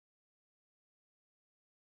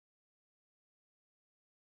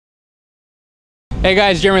Hey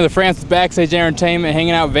guys, Jeremy Lafrentz with Backstage Entertainment,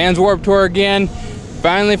 hanging out Vans Warped Tour again.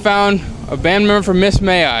 Finally found a band member from Miss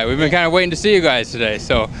May I. We've been kind of waiting to see you guys today.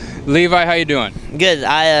 So, Levi, how you doing? Good.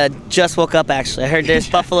 I just woke up actually. I heard there's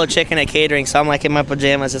buffalo chicken at catering, so I'm like in my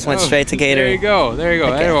pajamas, just went straight to catering. There you go. There you go.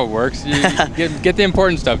 Okay. That's what works. You get the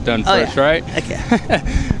important stuff done first, right? Okay.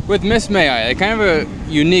 With Miss May I, kind of a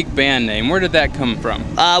unique band name. Where did that come from?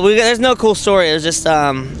 There's no cool story. It was just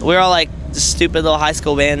we were all like this stupid little high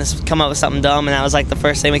school band, just come up with something dumb, and that was like the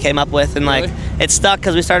first thing we came up with, and like it stuck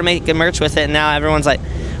because we started making merch with it, and now everyone's like,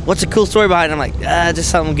 "What's a cool story behind it?" I'm like, just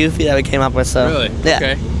something goofy that we came up with. So really, yeah.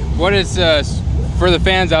 Okay. What is for the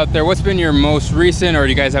fans out there? What's been your most recent, or do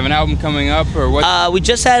you guys have an album coming up, or what? We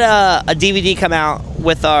just had a DVD come out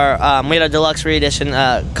with our we had a deluxe re-edition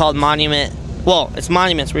called Monument. Well, it's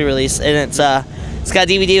Monument's re-release, and it's got a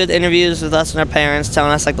DVD with interviews with us and our parents,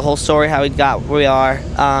 telling us like the whole story, how we got where we are.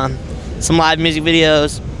 Some live music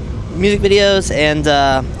videos, and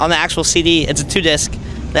on the actual CD, it's a 2-disc.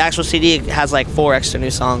 The actual CD has like 4 extra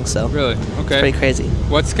new songs. So really, okay, it's pretty crazy.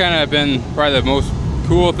 What's kind of been probably the most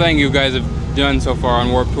cool thing you guys have done so far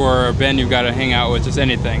on Warped Tour, or band you've got to hang out with? Just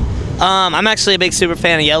anything. I'm actually a big super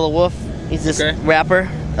fan of Yellow Wolf. He's this rapper.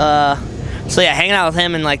 So yeah, hanging out with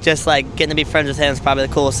him and like just like getting to be friends with him is probably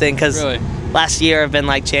the coolest thing. Cause last year I've been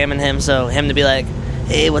like jamming him, so him to be like,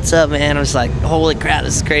 "Hey, what's up, man?" I'm just like, "Holy crap,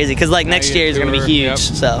 this is crazy!" Because like next year is gonna be huge.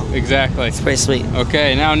 So exactly, it's pretty sweet.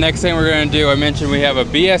 Okay, now next thing we're gonna do, I mentioned we have a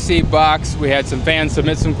BSE box. We had some fans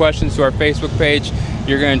submit some questions to our Facebook page.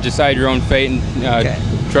 You're gonna decide your own fate and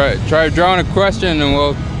try drawing a question, and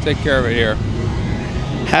we'll take care of it here.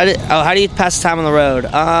 How do you pass the time on the road?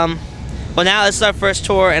 Well, now this is our first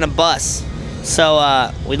tour in a bus,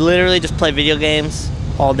 so we literally just play video games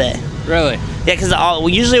all day. Really? Yeah, because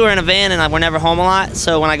usually we're in a van and like, we're never home a lot.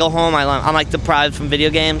 So when I go home, I'm like deprived from video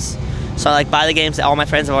games. So I like buy the games that all my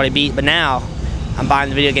friends have already beat. But now I'm buying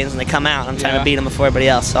the video games when they come out. I'm trying to beat them before everybody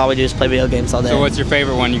else. So all we do is play video games all day. So what's your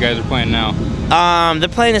favorite one you guys are playing now? They're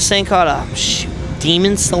playing this thing called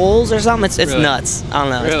Demon Souls or something. It's really? Nuts. I don't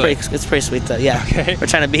know. Really? It's pretty sweet though. Yeah. Okay. We're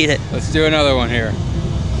trying to beat it. Let's do another one here.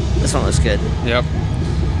 This one looks good. Yep.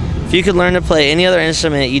 If you could learn to play any other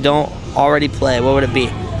instrument you don't already play, what would it be?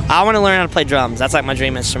 I want to learn how to play drums. That's like my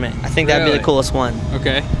dream instrument. I think that'd be the coolest one.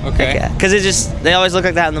 Okay, okay. Because they always look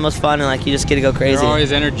like that and the most fun, and like you just get to go crazy. They're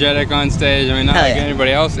always energetic on stage. I mean, not like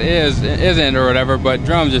anybody else isn't or whatever, but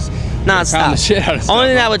drums just pound the shit out of stuff. Only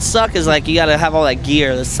thing that would suck is like you got to have all that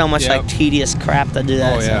gear. There's so much like tedious crap to do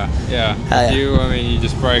that. Oh yeah, so. yeah. You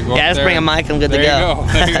just probably go up just there bring a mic and I'm good to go. There you go.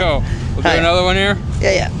 There you go. We'll do another one here.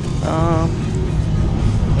 Yeah.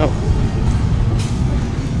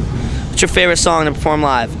 What's your favorite song to perform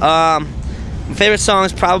live? My favorite song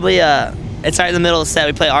is probably it's right in the middle of the set.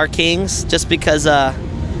 We play Our Kings just because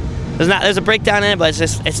there's a breakdown in it, but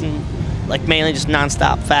it's like mainly just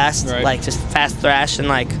non-stop fast, like just fast thrash, and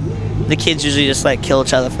like the kids usually just like kill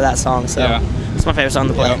each other for that song. So it's my favorite song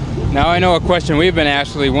to play. Yep. Now I know a question we've been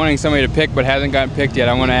actually wanting somebody to pick but hasn't gotten picked yet.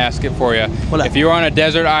 I want to ask it for you. If you were on a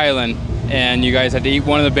desert island and you guys had to eat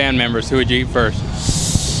one of the band members, who would you eat first?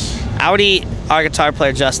 I would eat our guitar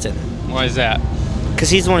player Justin. Why is that? Because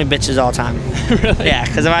he's the one who bitches all the time. Really? Yeah,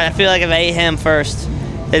 because I feel like if I ate him first,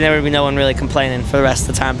 then there would be no one really complaining for the rest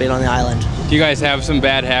of the time being on the island. Do you guys have some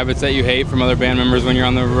bad habits that you hate from other band members when you're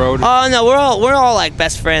on the road? Oh no, we're all like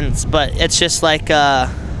best friends, but it's just like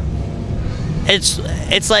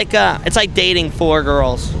it's like dating 4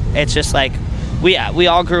 girls. It's just like we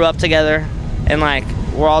all grew up together, and like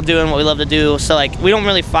we're all doing what we love to do. So like we don't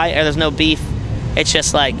really fight, or there's no beef. It's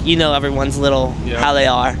just like everyone's little how they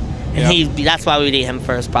are. And that's why we'd eat him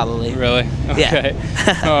first, probably. Really? Okay.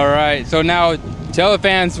 Yeah. All right. So now, tell the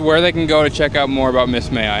fans where they can go to check out more about Miss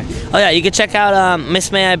May I. Oh yeah, you can check out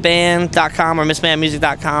MissMayIBand.com or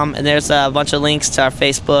MissMayIMusic.com, and there's a bunch of links to our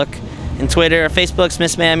Facebook and Twitter. Our Facebook's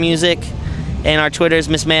Miss May I Music, and our Twitter's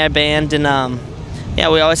Miss May I Band. And yeah,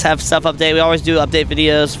 we always have stuff update. We always do update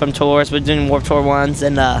videos from tours. We're doing Warped Tour ones,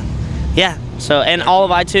 and yeah. So and all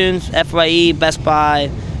of iTunes, FYE, Best Buy,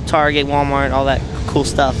 Target, Walmart, all that cool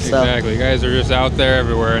stuff. So. Exactly. You guys are just out there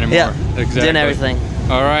everywhere anymore. Yeah. Exactly. Doing everything.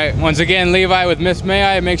 All right. Once again, Levi with Miss May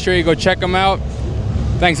I. Make sure you go check them out.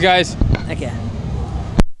 Thanks, guys. Okay.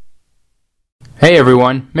 Hey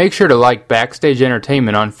everyone, make sure to like Backstage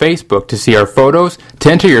Entertainment on Facebook to see our photos, to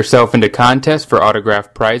enter yourself into contests for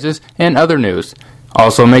autographed prizes, and other news.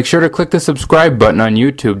 Also, make sure to click the subscribe button on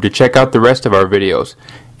YouTube to check out the rest of our videos.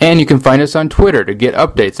 And you can find us on Twitter to get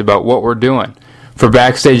updates about what we're doing. For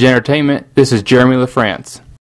Backstage Entertainment, this is Jeremy Lafrentz.